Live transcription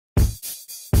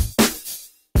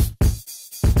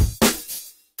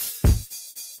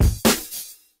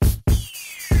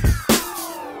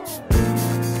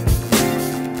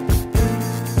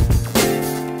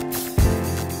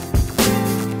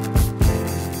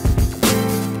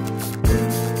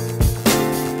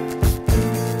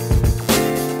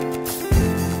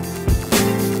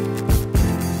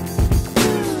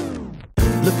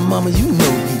mama, you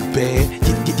know you bad.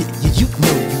 You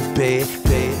know you bad,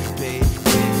 bad, bad,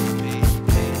 bad,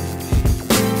 bad.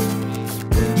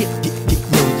 You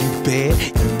know you bad.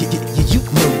 You know you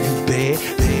bad, bad,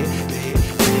 bad,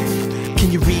 bad. Can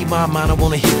you read my mind? I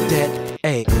wanna hit that.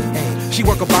 Ay, ay. She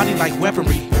work her body like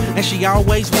weaponry, and she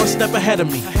always one step ahead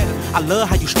of me. I love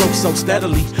how you stroke so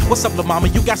steadily. What's up, lil' mama?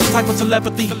 You got some type of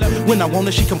telepathy. When I want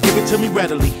it, she come give it to me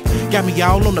readily. Got me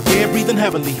all on the bed, breathing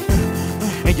heavily.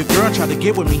 And your girl tried to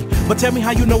get with me, but tell me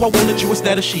how you know I wanted you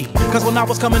instead of she. Cause when I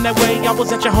was coming that way, I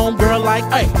was at your home, girl, like,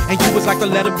 hey. And you was like the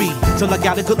letter B, till I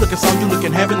got a good looking song, you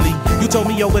looking heavenly. You told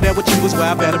me over there with you was where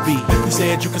I better be. You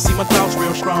said you could see my thoughts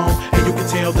real strong, and you could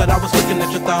tell that I was looking at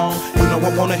your thong. You know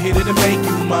I wanna hit it and make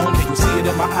you moan. Can you see it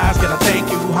in my eyes? Can I take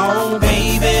you home?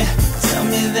 Baby, tell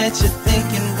me that you're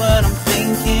thinking what I'm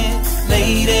thinking.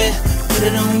 Lady, put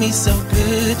it on me so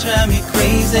good, drive me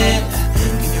crazy.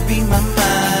 Can you read my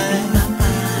mind?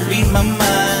 Read my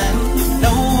mind. You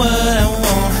know what I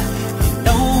want. You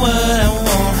know what I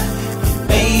want.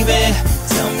 Baby,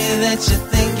 tell me that you're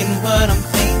thinking what I'm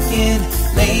thinking.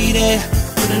 Lady,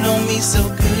 put it on me so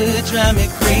good, drive me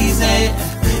crazy.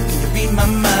 Can you read my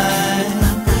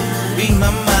mind? Read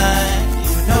my mind.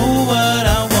 You know what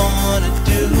I wanna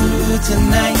do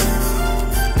tonight.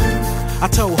 I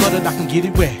told her that I can get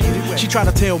it wet. She tried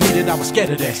to tell me that I was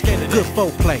scared of that. Good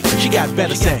foreplay, she got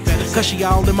better sex. Cause she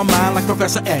all in my mind like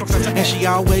Professor X. And she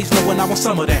always know when I want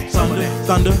some of that. Thunder,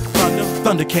 thunder,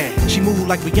 Thundercat. She move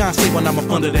like Beyonce when I'm up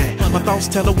under that. My thoughts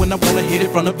tell her when I wanna hit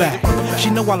it from the back. She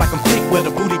know I like them thick where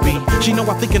the booty be. She know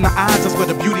I think in the eyes that's where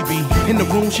the beauty be. In the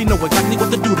room she know exactly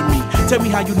what to do to me. Tell me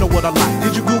how you know what I like.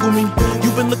 Did you Google me?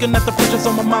 You've been looking at the pictures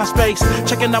on my MySpace,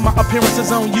 checking out my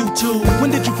appearances on YouTube.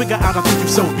 When did you figure out I think you're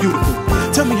so beautiful?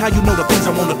 Tell me how you know the things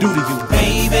I wanna do to you.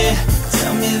 Baby,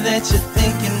 tell me that you're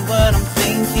thinking what I'm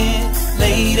thinking.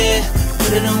 Lady,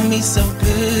 put it on me so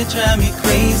good, drive me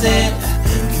crazy.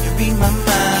 Can you read my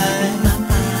mind?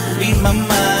 Read my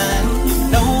mind. You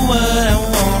know what I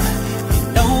want. You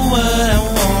know what I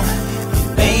want.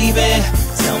 Baby,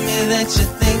 tell me that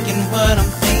you're thinking what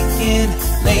I'm thinking.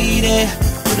 Lady,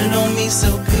 put it on me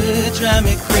so good, drive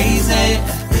me crazy.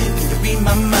 Can you read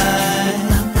my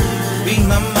mind? Read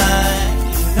my mind.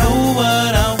 You know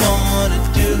what I wanna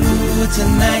do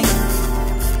tonight.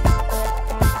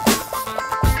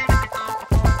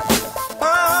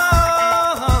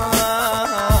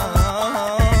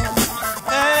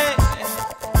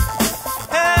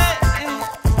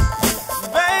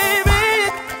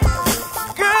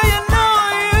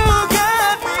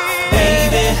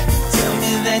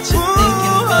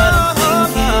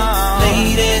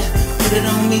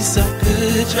 So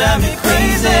good, drive me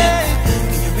crazy.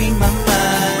 Can you read my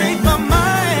mind? Read my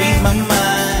mind. Read my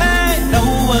mind. Hey. You know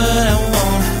what I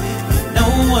want. You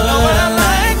know what I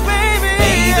like, baby.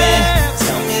 Baby,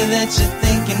 tell me that you're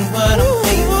thinking what I'm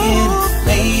thinking.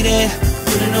 Lady,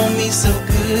 put it on me so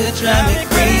good, drive me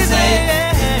crazy.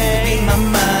 Read my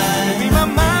mind. Read my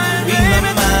mind. Read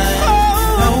my mind.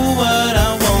 You know what I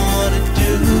wanna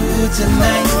do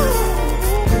tonight.